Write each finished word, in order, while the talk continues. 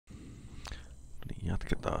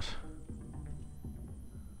Jatketaan.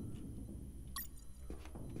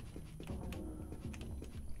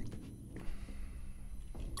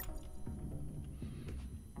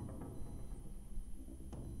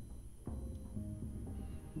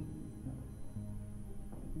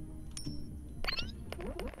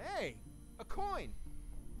 Hey, a coin.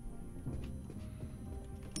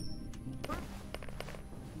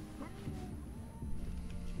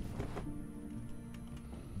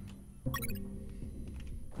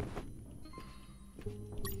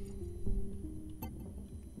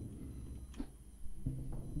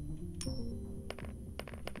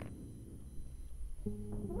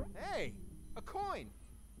 Hey, a coin.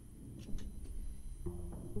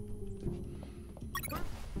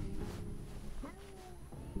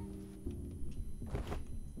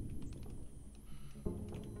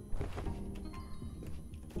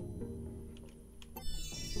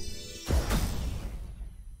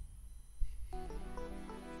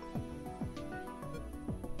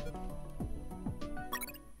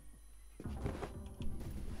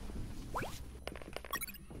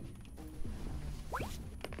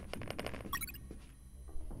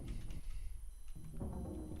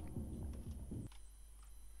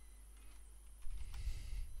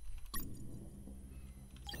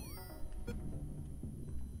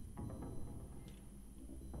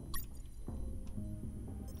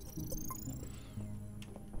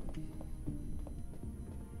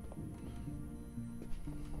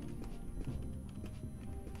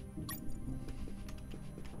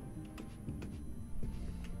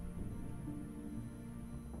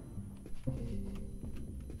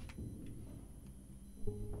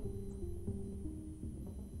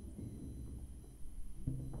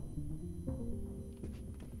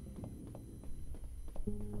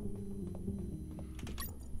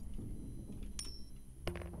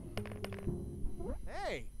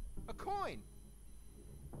 Hey, a coin.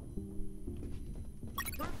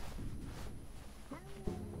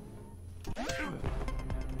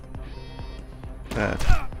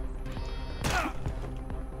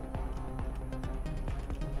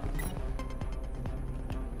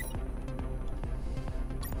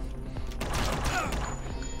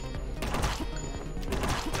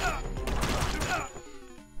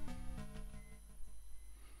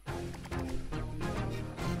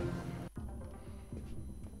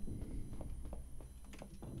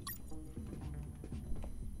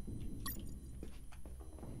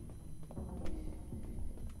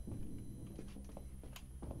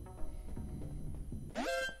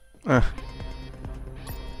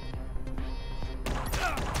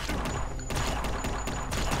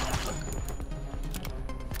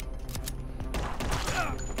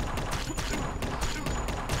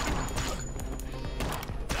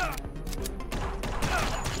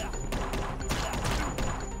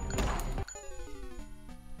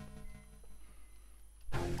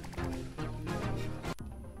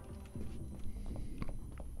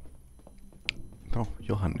 No,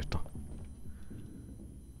 johan nyt on.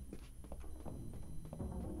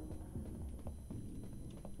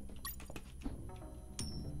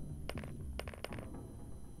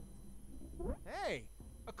 Hey,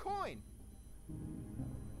 a coin.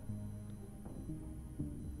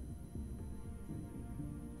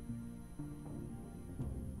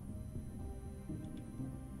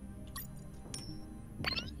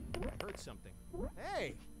 I heard something.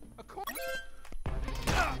 Hey, a coin.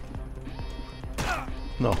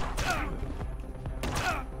 No.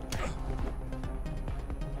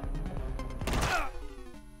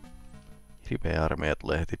 Hirveä armeija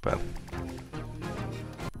tulee heti päälle.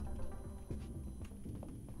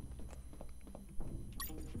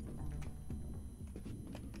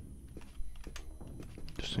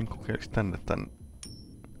 Jos sen kokeilisi tänne tän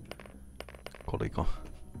kolikon.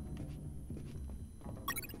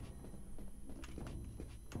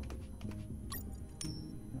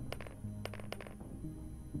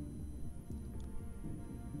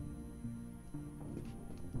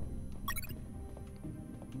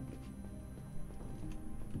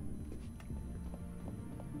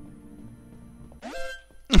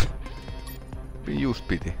 Just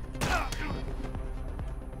piti.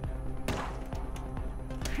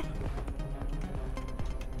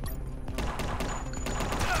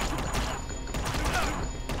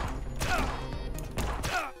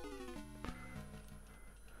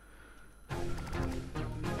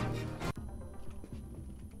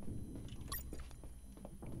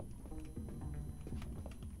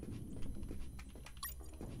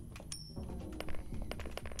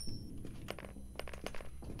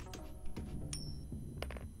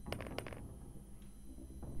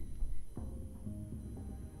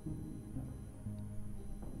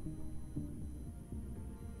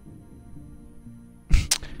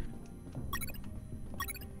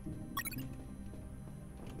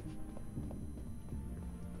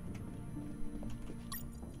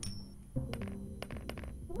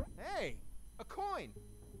 coin!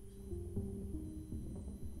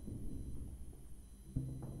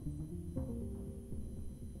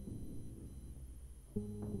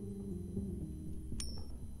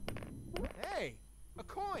 Hey! A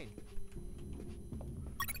coin!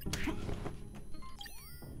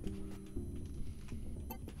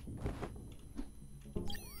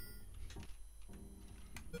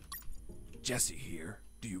 Jesse here.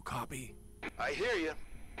 Do you copy? I hear you.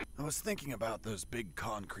 I was thinking about those big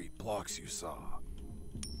concrete blocks you saw.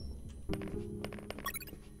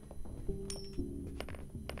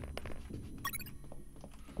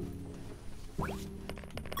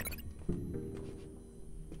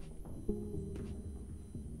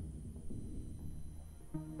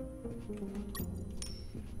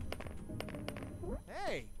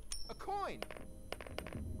 Hey! A coin!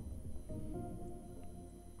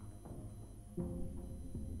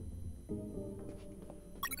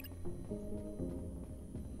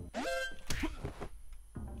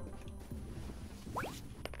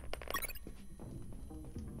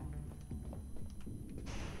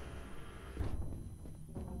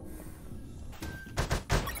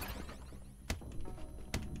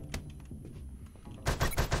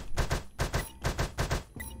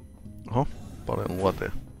 Oho, paljon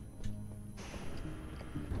luoteja.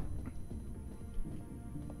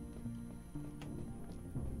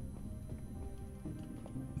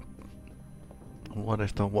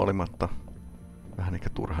 Luodeista on huolimatta vähän ehkä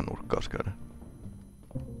turha nurkkaus käydä.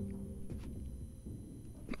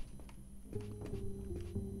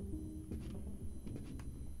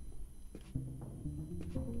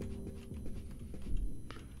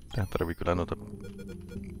 Tähän tarvii kyllä noita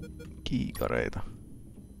kiikareita.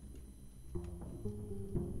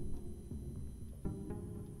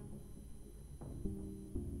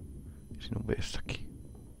 Sinun vessakin.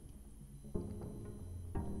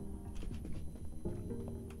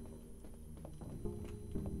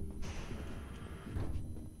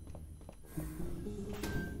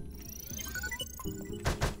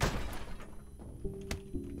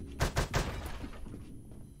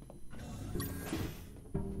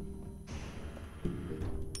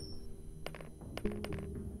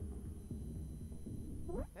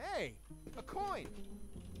 Hey! A coin!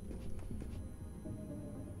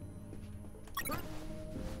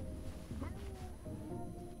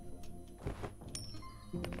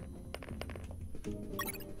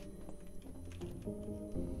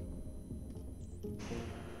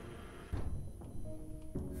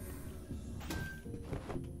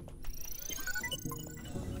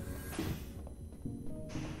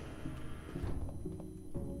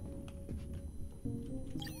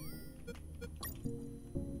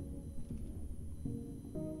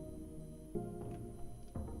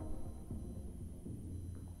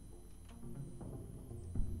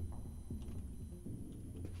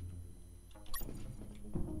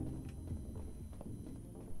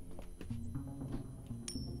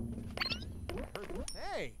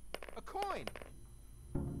 Hey! A coin!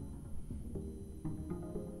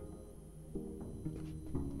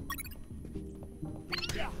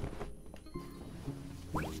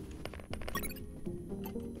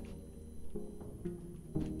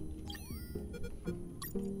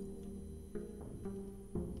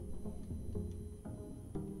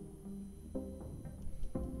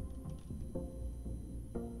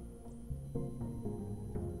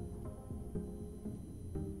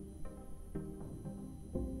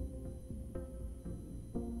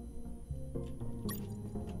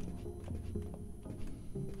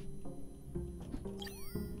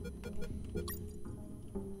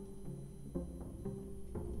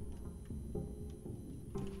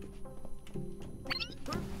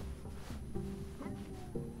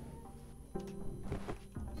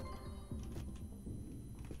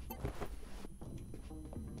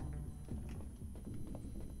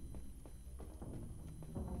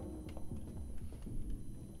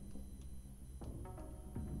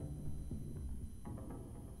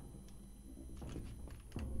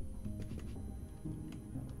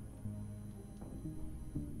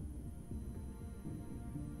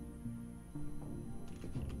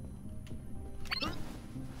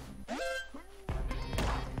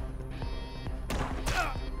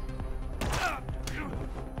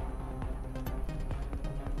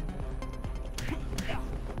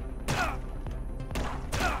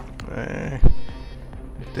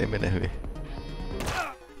 Nyt ei mene hyvin.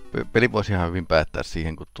 Peli voisi ihan hyvin päättää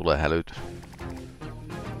siihen, kun tulee hälytys.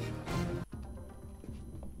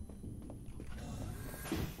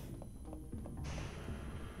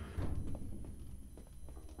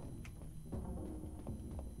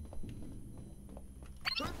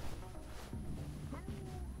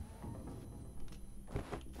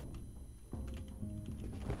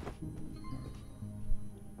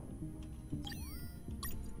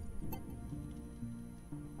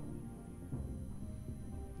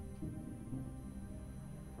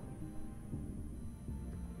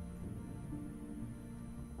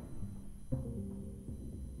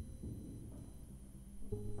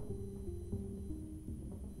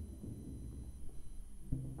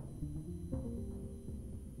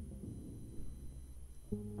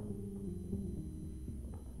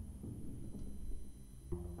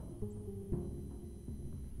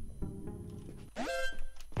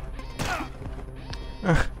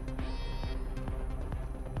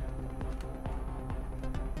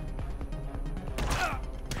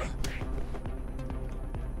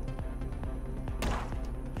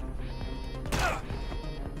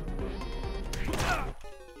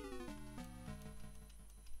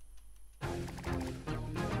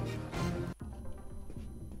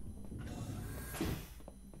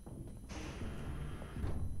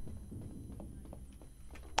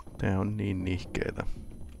 Tää on niin nihkeetä.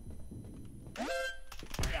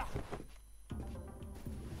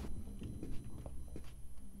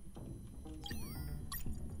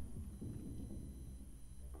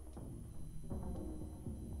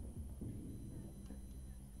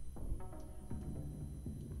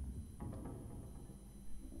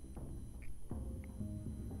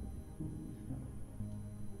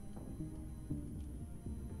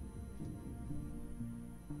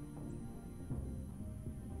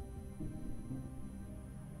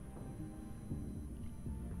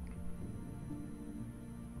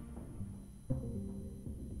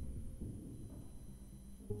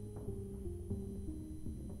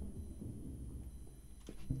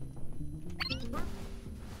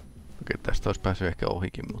 Okei, tästä olisi päässyt ehkä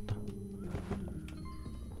ohikin, mutta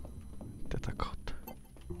tätä kautta.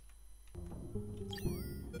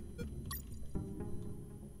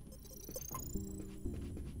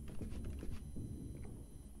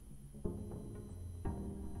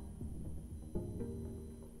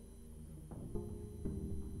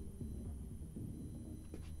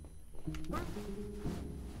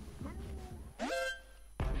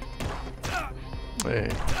 Ei.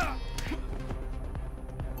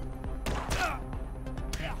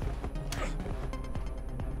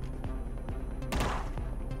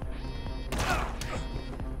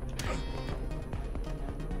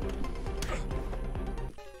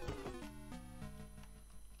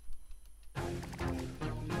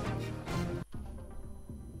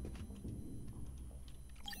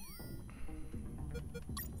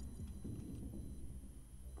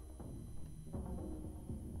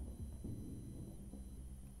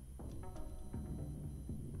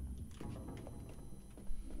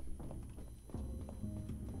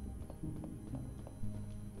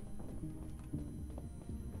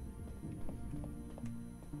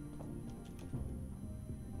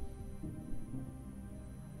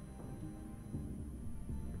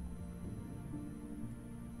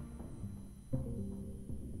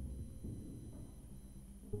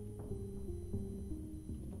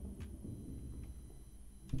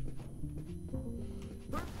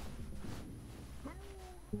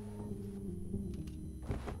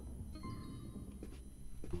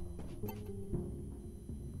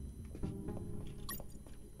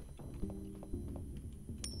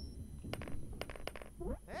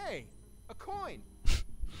 Hey, a coin.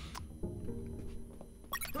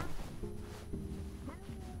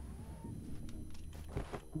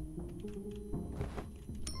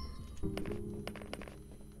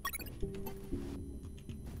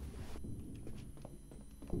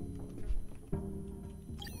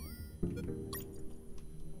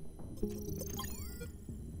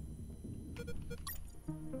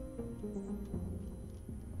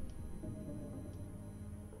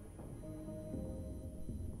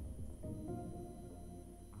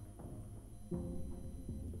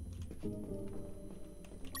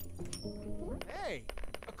 Hey,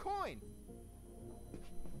 a coin.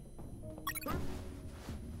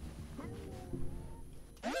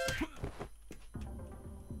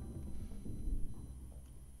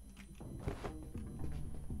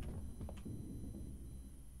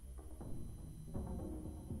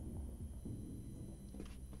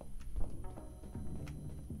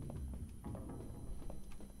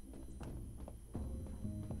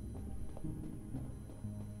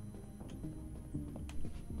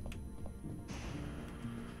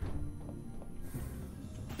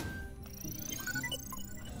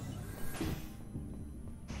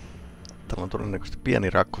 Täällä on todennäköisesti pieni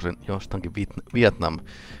rakkosen jostakin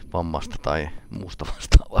Vietnam-vammasta tai muusta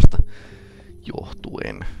vastaavasta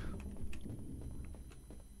johtuen.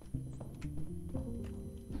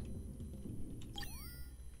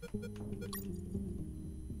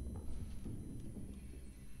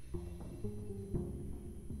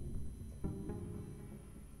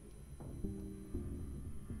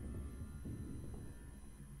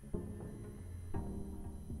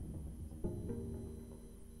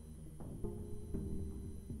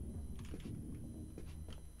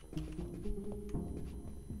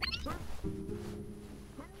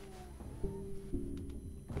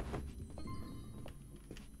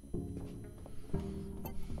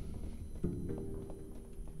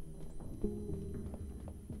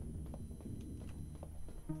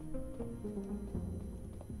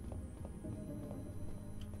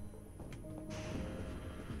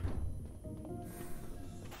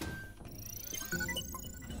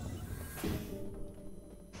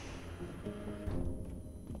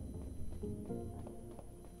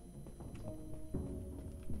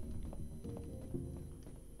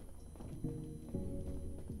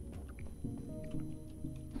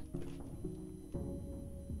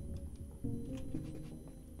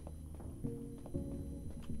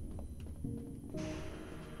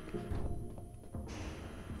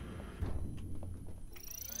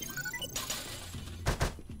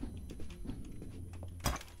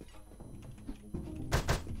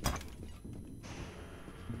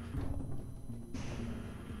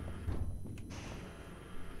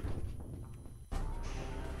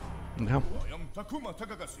 Joo. I am Takuma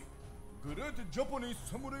Takagashi, great Japanese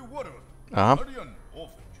samurai warrior, Aha. guardian of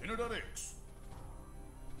General X.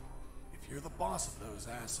 If you're the boss of those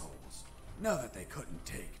assholes, know that they couldn't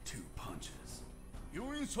take 2 punches.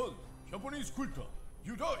 You insult Japanese culture.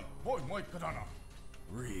 You die by my katana.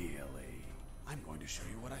 Really? I'm going to show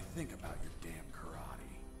you what I think about your damn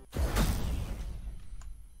karate.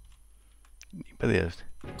 Niinpä tietysti.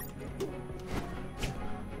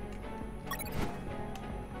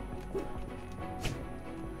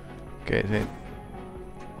 Okei, se...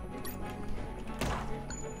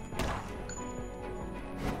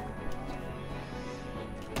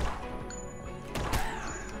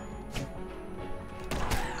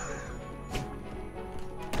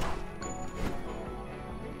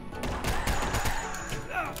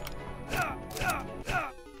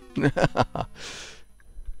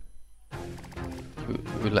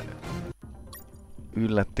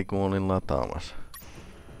 Yllätti, kun olin lataamassa.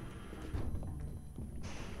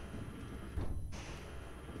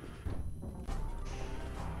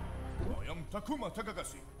 I am Takuma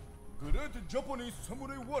Takagashi, great Japanese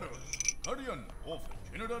samurai warrior, guardian of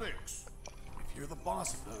General X. If you're the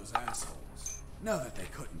boss of those assholes, know that they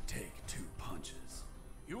couldn't take 2 punches.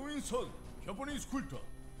 You insult Japanese culture.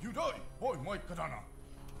 You die by my katana.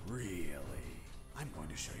 Really? I'm going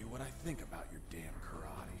to show you what I think about your damn karate.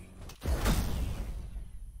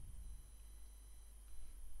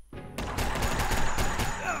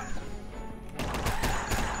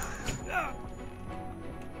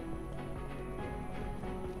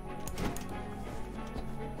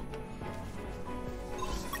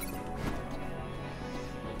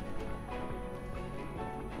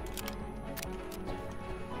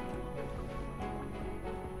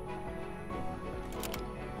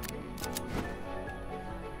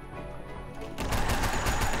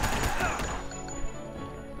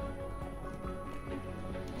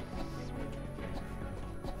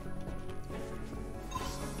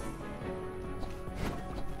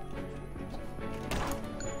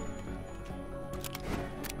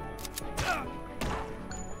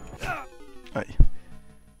 Ai.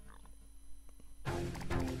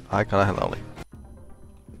 Aika lähellä oli.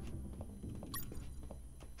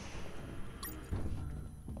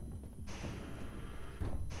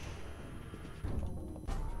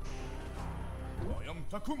 I am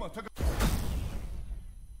Takuma Takagashi.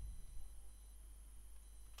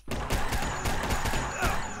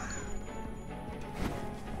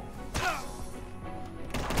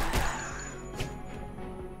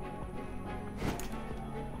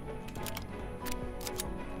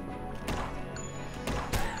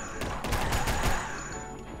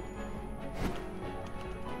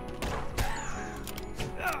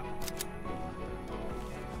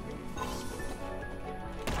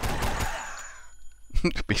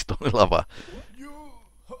 Pistoolilla vaan. You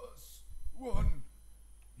has won.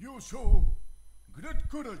 You show great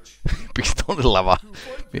courage. Pistoolilla vaan. To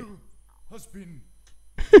fight you has been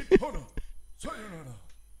honor. Sayonara.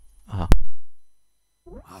 Aha.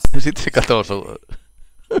 Sitten se katoo sun...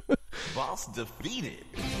 Boss defeated.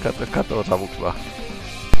 Katoo savuks vaan.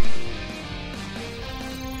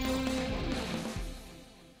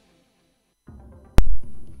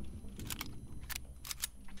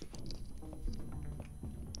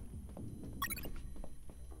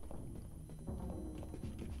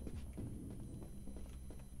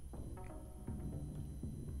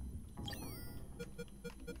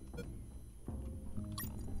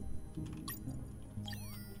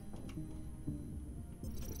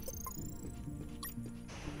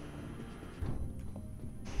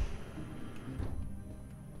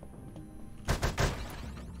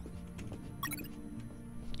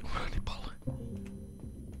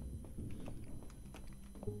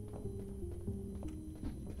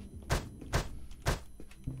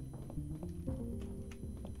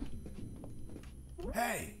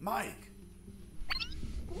 Hey, Mike.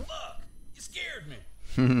 Look, you scared me.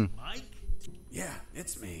 Mike? Yeah,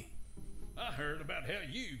 it's me. I heard about how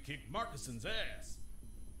you kicked Marcuson's ass.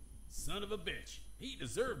 Son of a bitch. He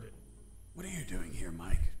deserved it. What are you doing here,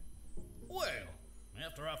 Mike? Well,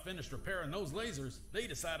 after I finished repairing those lasers, they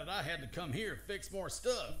decided I had to come here to fix more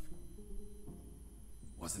stuff.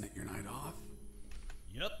 Wasn't it your night off?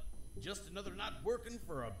 Yep, just another night working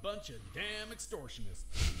for a bunch of damn extortionists.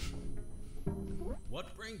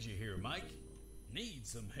 What brings you here, Mike? Need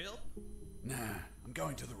some help? Nah, I'm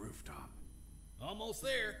going to the rooftop. Almost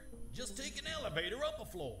there. Just take an elevator up a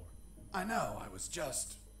floor. I know, I was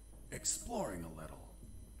just exploring a little.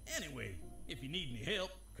 Anyway, if you need any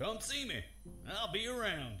help, come see me. I'll be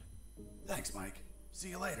around. Thanks, Mike. See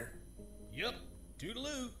you later. Yep,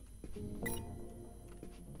 toodaloo.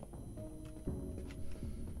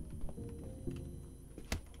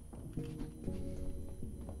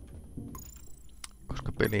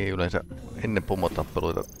 Peli ei yleensä ennen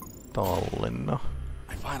pomotappeluita tallenna.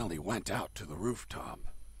 I finally went out to the rooftop.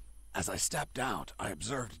 As I stepped out, I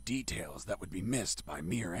observed details that would be missed by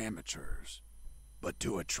mere amateurs. But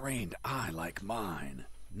to a trained eye like mine,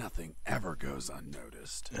 nothing ever goes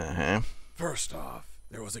unnoticed. First off,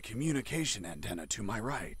 there was a communication antenna to my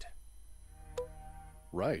right.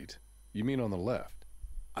 Right? You mean on the left?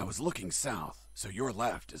 I was looking south, so your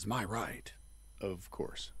left is my right. Of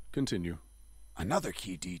course. Continue. Another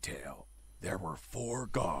key detail. There were 4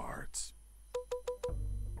 guards.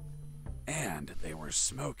 And they were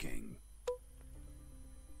smoking.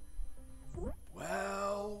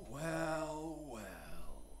 Well, well,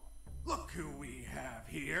 well. Look who we have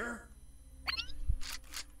here.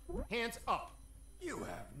 Hands up. You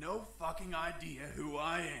have no fucking idea who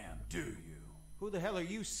I am, do you? Who the hell are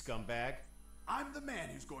you, scumbag? I'm the man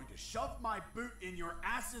who's going to shove my boot in your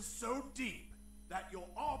asses so deep that you'll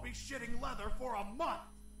all be shitting leather for a month.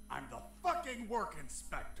 I'm the fucking work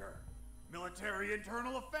inspector. Military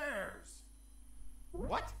Internal Affairs.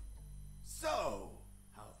 What? So,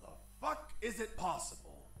 how the fuck is it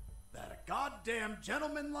possible that a goddamn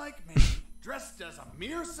gentleman like me, dressed as a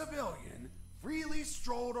mere civilian, freely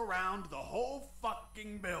strolled around the whole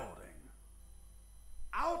fucking building?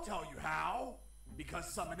 I'll tell you how.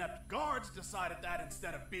 Because some inept guards decided that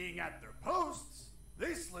instead of being at their posts,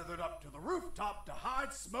 they slithered up to the rooftop to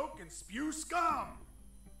hide, smoke, and spew scum.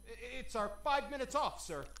 It's our 5 minutes off,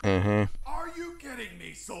 sir. Are you kidding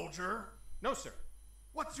me, soldier? No, sir.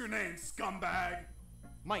 What's your name, scumbag?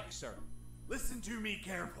 Mike, sir. Listen to me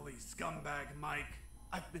carefully, scumbag Mike.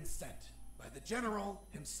 I've been sent by the general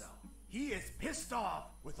himself. He is pissed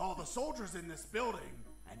off with all the soldiers in this building,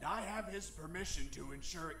 and I have his permission to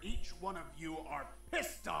ensure each one of you are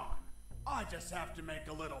pissed on. I just have to make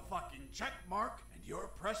a little fucking check mark, and your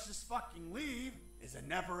precious fucking leave is a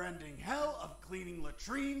never-ending hell of cleaning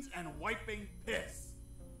latrines and wiping piss.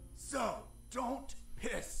 So, don't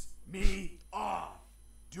piss me off.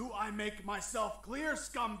 Do I make myself clear,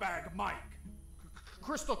 scumbag Mike?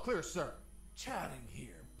 Crystal clear, sir. Chatting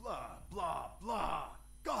here, blah, blah, blah.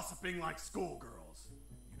 Gossiping like schoolgirls.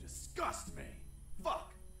 You disgust me.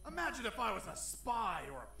 Fuck. Imagine if I was a spy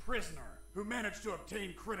or a prisoner who managed to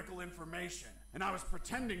obtain critical information, and I was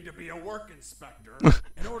pretending to be a work inspector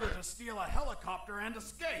in order to steal a helicopter and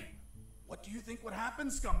escape. What do you think would happen,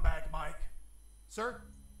 scumbag Mike? Sir,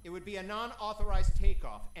 it would be a non-authorized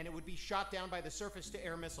takeoff, and it would be shot down by the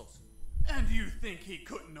surface-to-air missiles. And you think he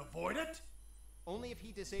couldn't avoid it? Only if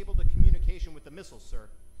he disabled the communication with the missiles, sir.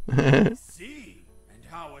 See? And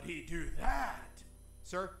how would he do that?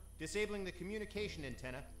 Sir, disabling the communication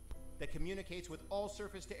antenna that communicates with all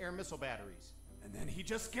surface-to-air missile batteries. And then he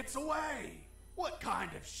just gets away. What kind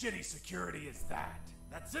of shitty security is that?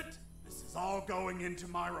 That's it. This is all going into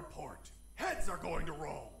my report. Heads are going to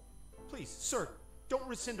roll. Please, sir, don't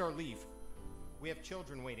rescind our leave. We have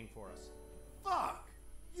children waiting for us. Fuck.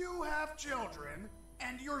 You have children,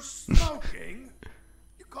 and you're smoking?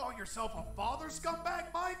 You call yourself a father,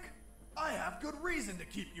 scumbag Mike? I have good reason to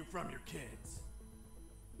keep you from your kids.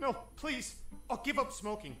 No, please. I'll give up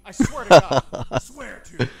smoking. I swear to God. Swear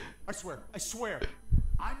to. I swear.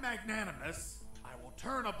 I'm magnanimous. I will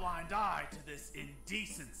turn a blind eye to this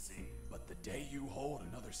indecency. But the day you hold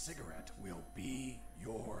another cigarette will be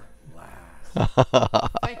your last.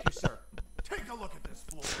 Thank you, sir. Take a look at this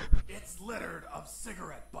floor. It's littered of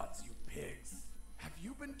cigarette butts, you pigs. Have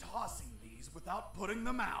you been tossing these without putting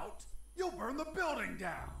them out? You'll burn the building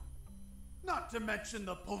down. Not to mention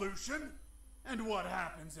the pollution. And what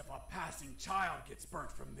happens if a passing child gets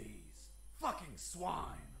burnt from these? Fucking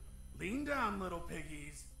swine. Lean down, little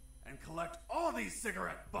piggies, and collect all these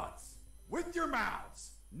cigarette butts. With your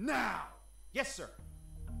mouths. Now. Yes, sir.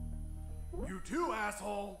 You too,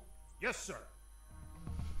 asshole. Yes, sir.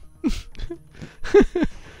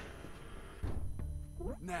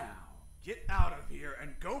 Now, get out of here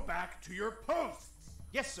and go back to your posts.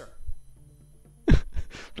 Yes, sir. Se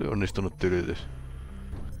on onnistunut tylytys.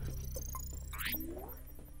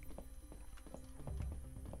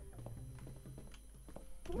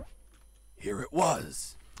 Here it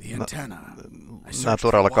was, the antenna.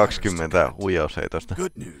 Naturalla 20 huijausheitosta.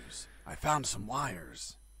 Good news, I found some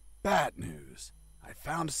wires. Bad news, I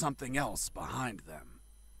found something else behind them.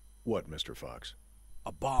 What, Mr. Fox?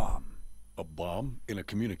 A bomb. A bomb in a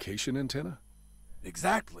communication antenna?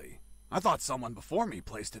 Exactly. I thought someone before me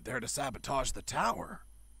placed it there to sabotage the tower.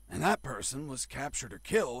 And that person was captured or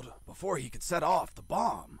killed before he could set off the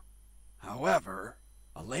bomb. However,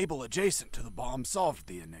 a label adjacent to the bomb solved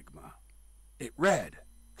the enigma. It read,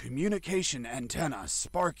 Communication Antenna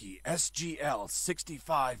Sparky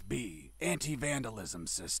SGL-65B Anti-Vandalism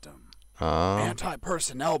System.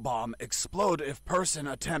 Anti-personnel bomb explode if person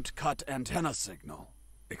attempt cut antenna signal.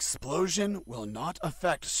 Explosion will not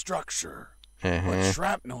affect structure. But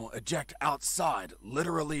shrapnel eject outside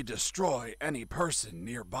literally destroy any person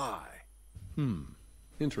nearby.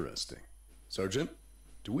 Interesting. Sergeant,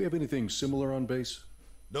 do we have anything similar on base?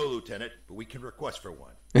 No, Lieutenant, but we can request for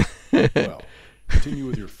one. Well, continue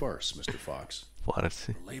with your farce, Mr. Fox.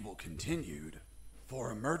 Farsi. The label continued.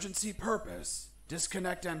 For emergency purpose,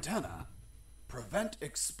 disconnect antenna. Prevent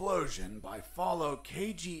explosion by follow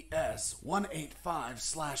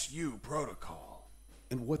KGS-185/U protocol.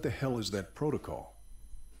 And what the hell is that protocol?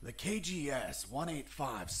 The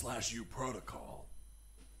KGS-185/U protocol.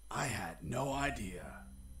 I had no idea,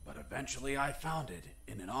 but eventually I found it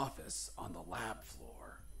in an office on the lab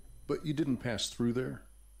floor. But you didn't pass through there?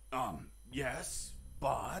 Yes,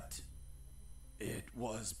 but it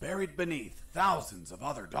was buried beneath thousands of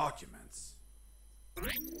other documents.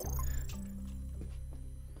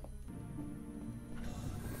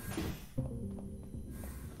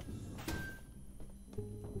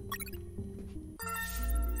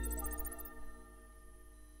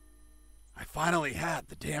 I finally had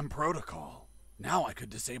the damn protocol. Now I could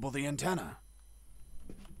disable the antenna.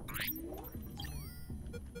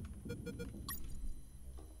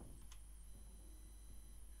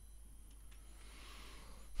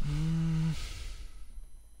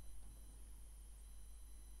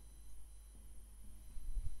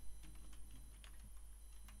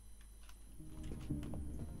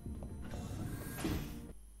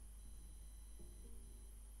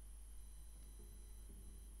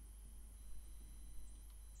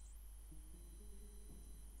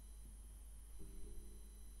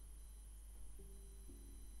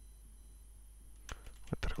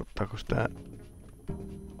 Tarkoittaako sitä...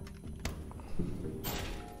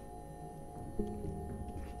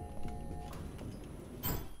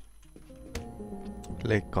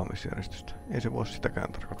 leikkaamisjärjestystä? Ei se voi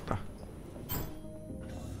sitäkään tarkoittaa.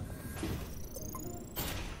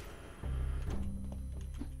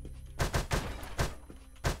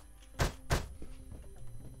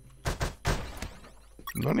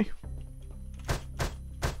 Noniin.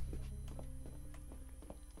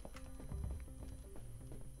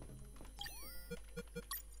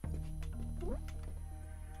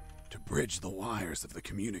 Bridge the wires of the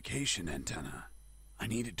communication antenna. I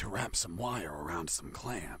needed to wrap some wire around some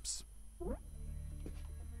clamps.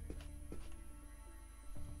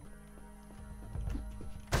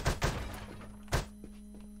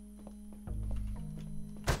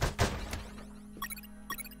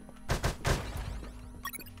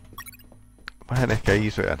 Vähän ehkä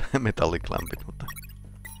isoja metalliklampit, mutta...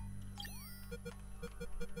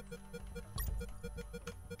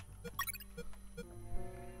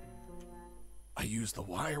 I use the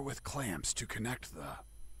wire with clamps to connect the...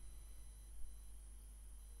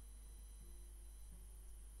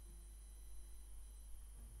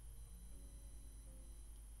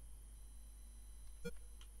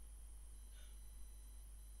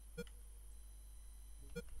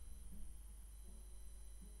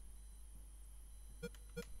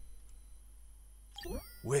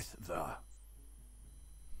 with the...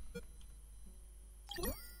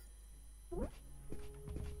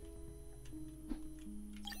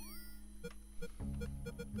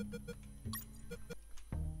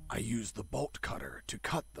 I use the bolt cutter to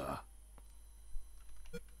cut the...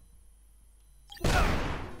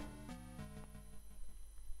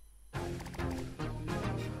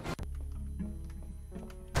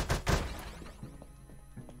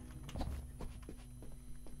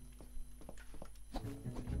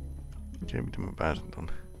 Okei, miten mä pääsen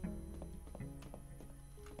tonne?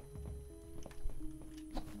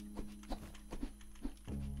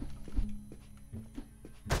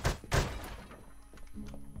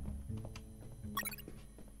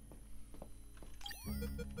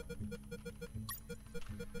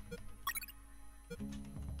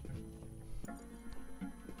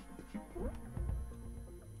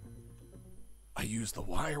 I use the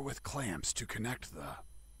wire with clamps to connect the...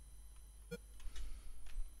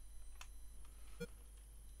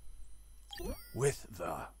 with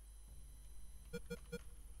the...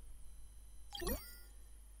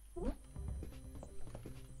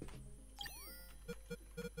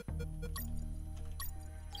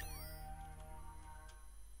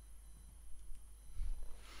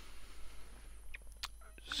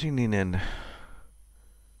 Sininen,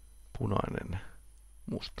 punainen,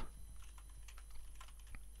 musta.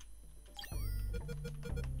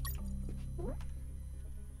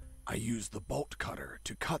 I use the bolt cutter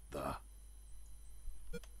to cut the...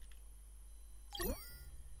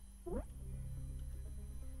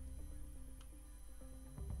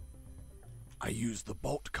 I used the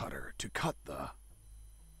bolt cutter to cut the...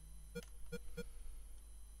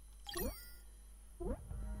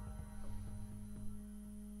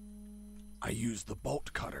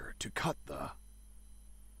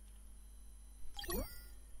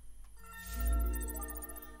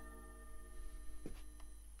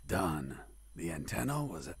 Done. The antenna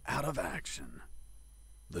was out of action.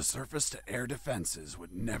 The surface-to-air defenses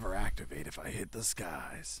would never activate if I hit the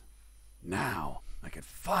skies. Now, I could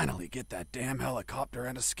finally get that damn helicopter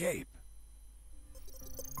and escape.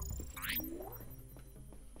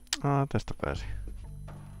 Tästä pääsi.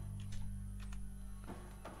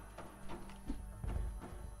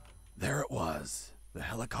 There it was. The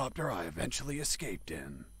helicopter I eventually escaped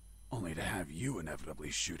in. Only to have you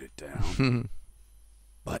inevitably shoot it down.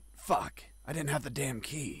 But fuck, I didn't have the damn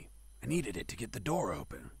key. I needed it to get the door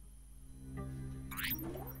open.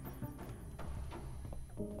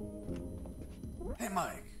 Hey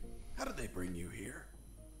Mike, how did they bring you here?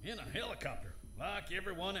 In a helicopter, like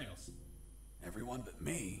everyone else. Everyone but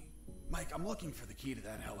me? Mike, I'm looking for the key to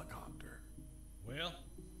that helicopter. Well,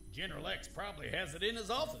 General X probably has it in his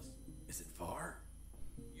office. Is it far?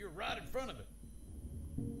 You're right in front of it.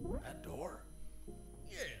 That door?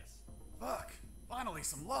 Yes. Fuck, finally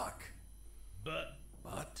some luck. But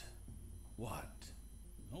what?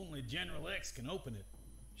 only General X can open it.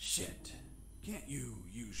 Shit. Can't you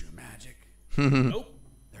use your magic? Nope.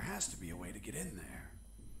 There has to be a way to get in there.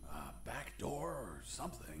 A back door or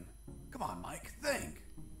something. Come on, Mike, think.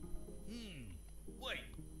 Wait.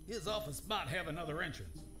 His office might have another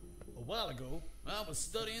entrance. A while ago, I was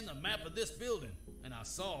studying the map of this building, and I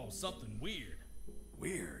saw something weird.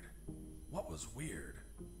 Weird? What was weird?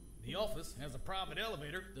 The office has a private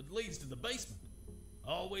elevator that leads to the basement.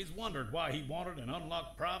 I always wondered why he wanted an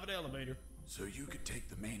unlocked private elevator. So you could take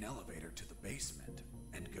the main elevator to the basement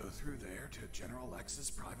and go through there to General X's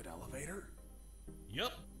private elevator?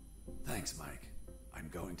 Yup. Thanks, Mike. I'm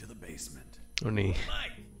going to the basement. No niin.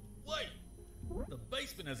 Mike, wait. The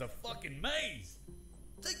basement is a fucking maze.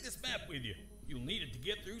 Take this map with you. You'll need it to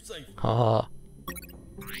get through safely. Haha.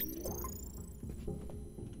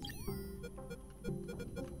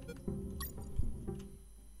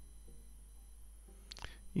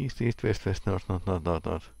 East, east, west, west, north, north, north, north,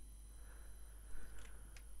 north.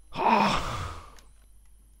 I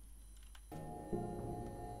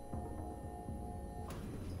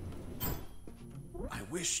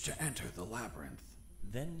wish to enter the labyrinth.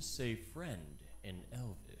 Then say friend in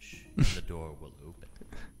Elvish, and the door will open.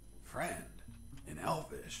 Friend? In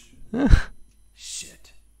Elvish?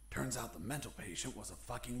 Shit. Turns out the mental patient was a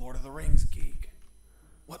fucking Lord of the Rings geek.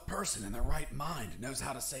 What person in their right mind knows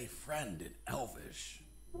how to say friend in Elvish?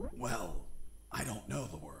 Well, I don't know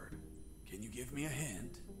the word. Can you give me a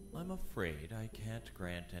hint? I'm afraid I can't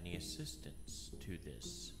grant any assistance to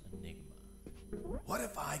this enigma. What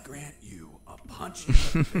if I grant you a punch in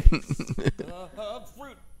the face?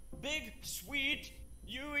 Fruit. Big, sweet.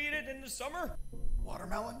 You eat it in the summer?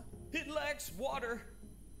 Watermelon? It lacks water.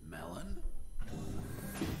 Melon?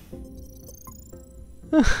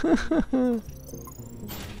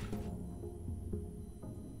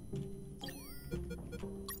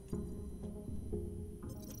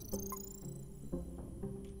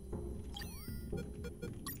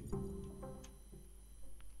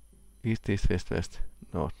 East, east, west, west.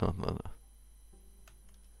 North, north, north.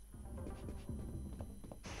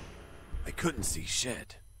 I couldn't see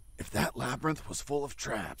shit. If that labyrinth was full of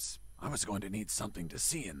traps, I was going to need something to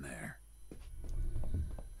see in there.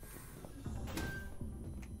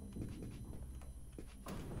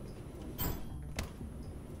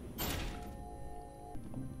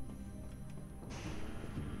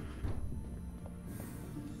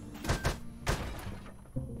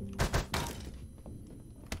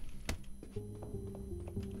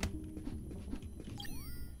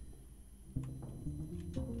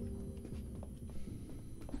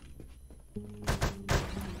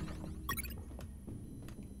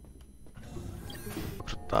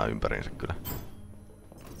 Oksuttaa ympäriinsä kyllä.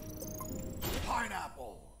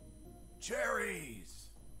 Pineapple,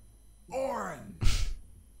 cherries, orange,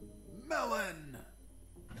 melon.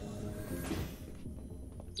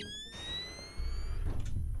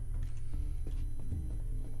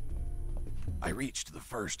 I reached the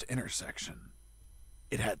first intersection.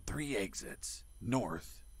 It had 3 exits,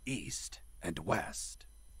 north, east, and west.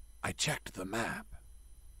 I checked the map.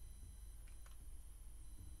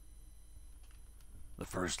 The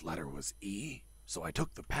first letter was E, so I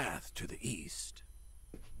took the path to the east.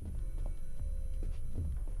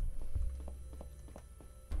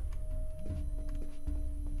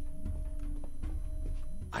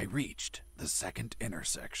 I reached the second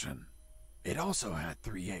intersection. It also had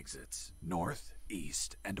 3 exits, north,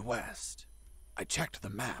 east, and west. I checked the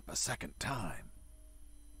map a second time.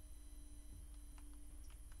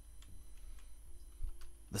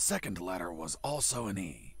 The second letter was also an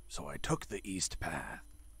E, so I took the east path.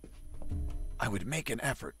 I would make an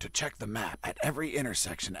effort to check the map at every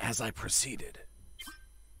intersection as I proceeded.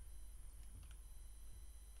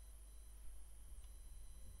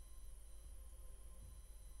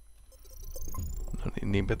 No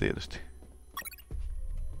niin, niinpä tietysti.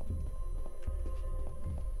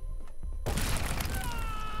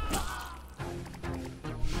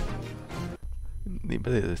 Niinpä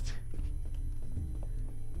tietysti.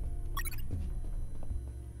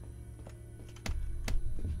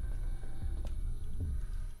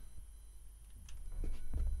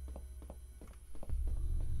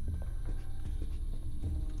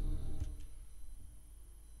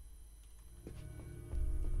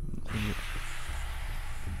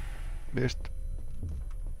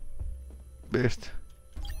 Best.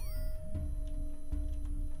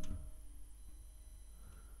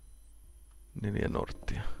 4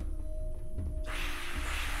 norttia.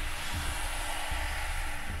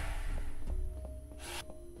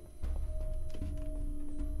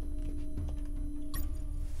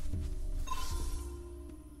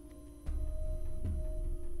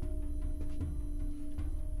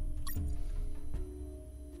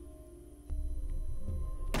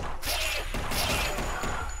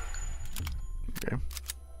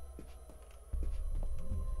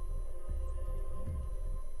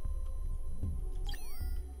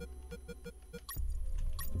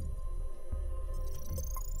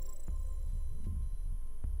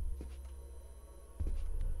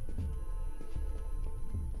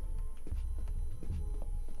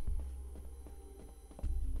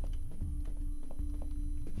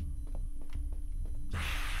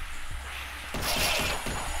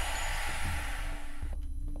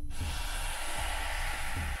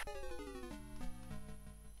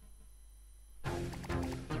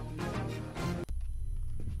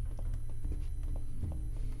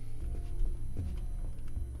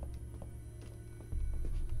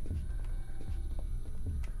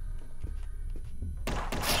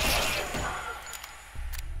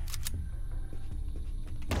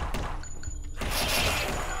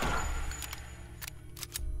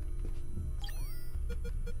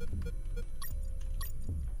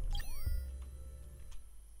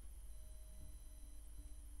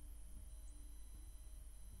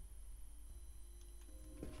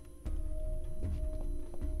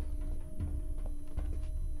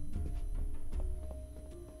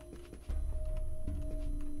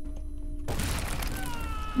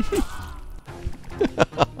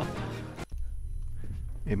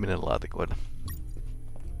 Ei mene laatikoida.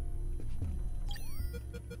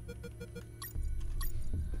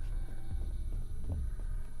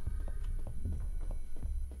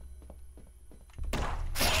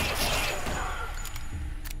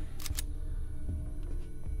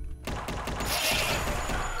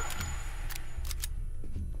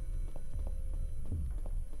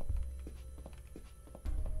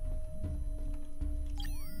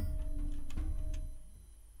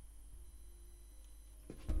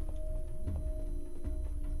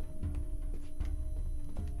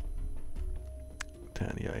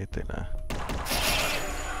 Itään ja etelään.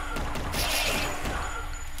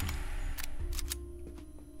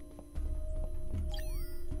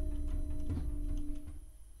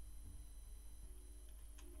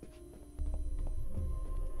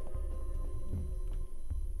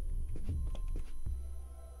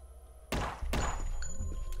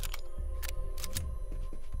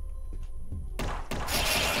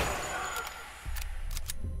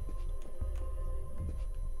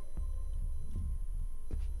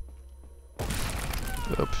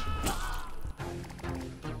 Oops.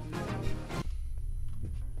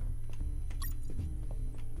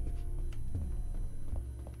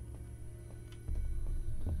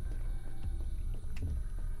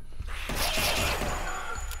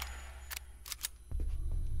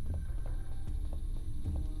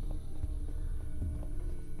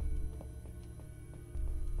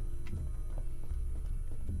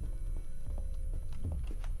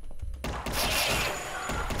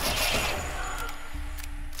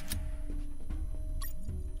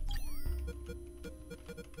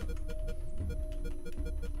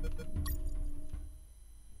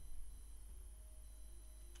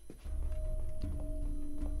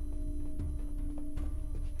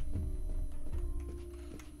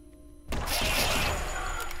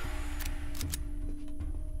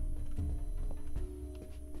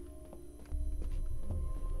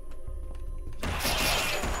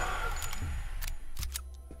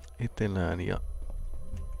 etelään ja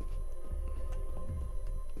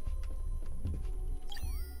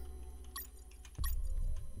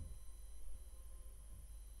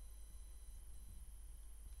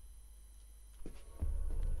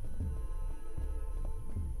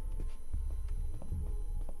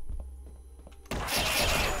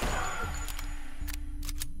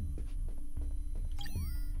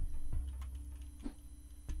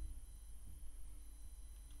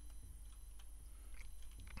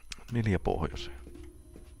neljä pohjoiseen.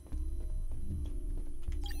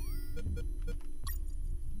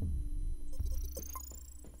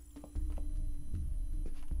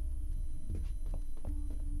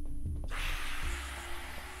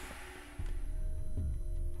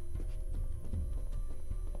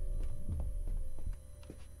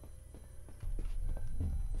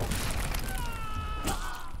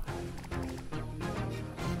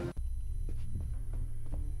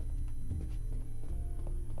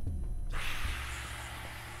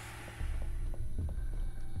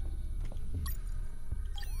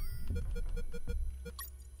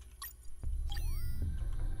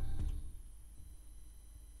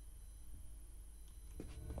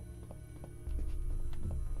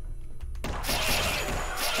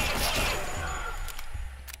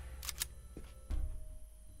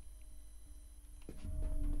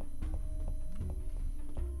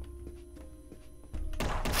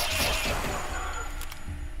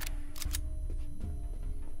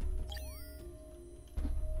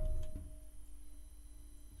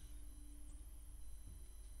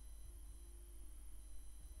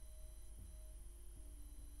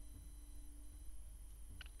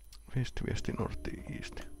 West, Westi, Norti,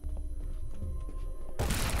 East.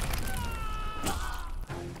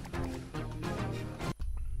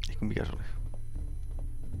 Eikö mikä se oli?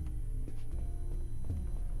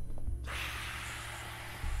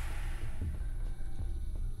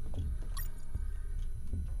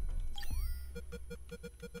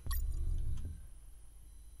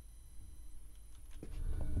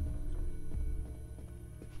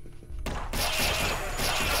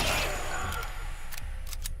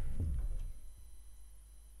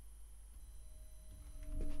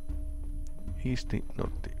 Easti,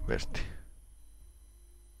 Norti, Westi.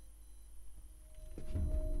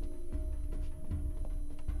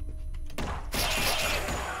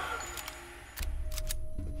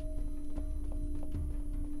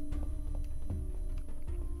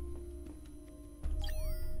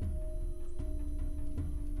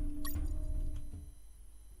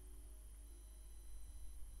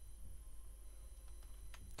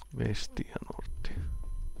 Westi ja Norti.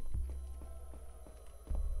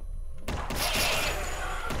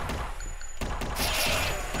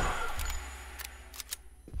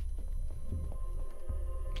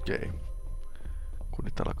 Okei. Kun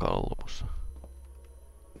nyt alkaa olla lopussa.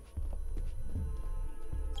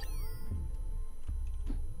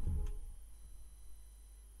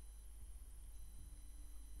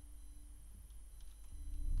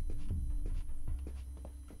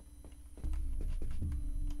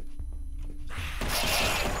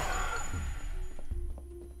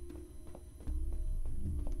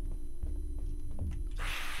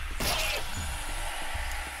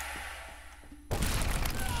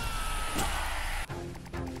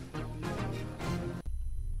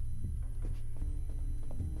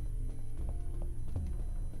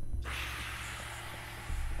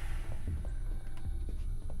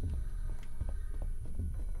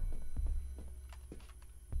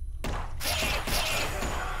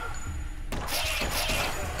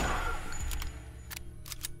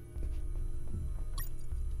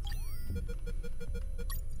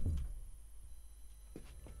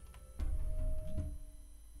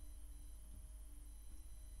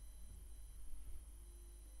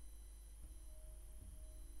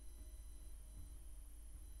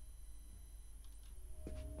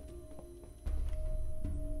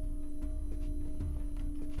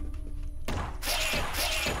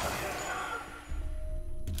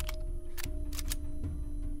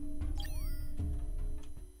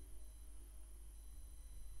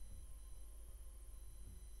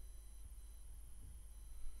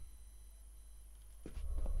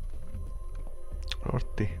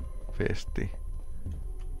 Norti, Westi,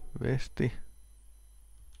 Westi.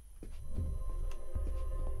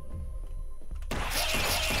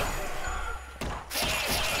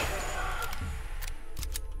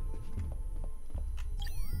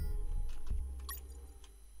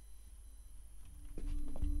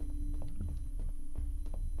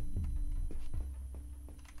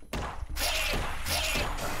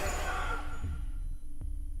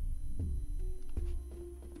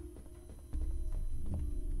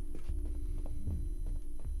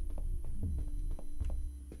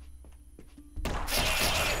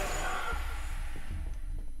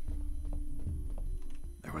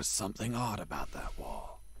 was something odd about that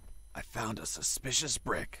wall. I found a suspicious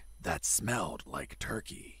brick that smelled like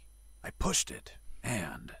turkey. I pushed it,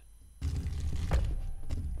 and...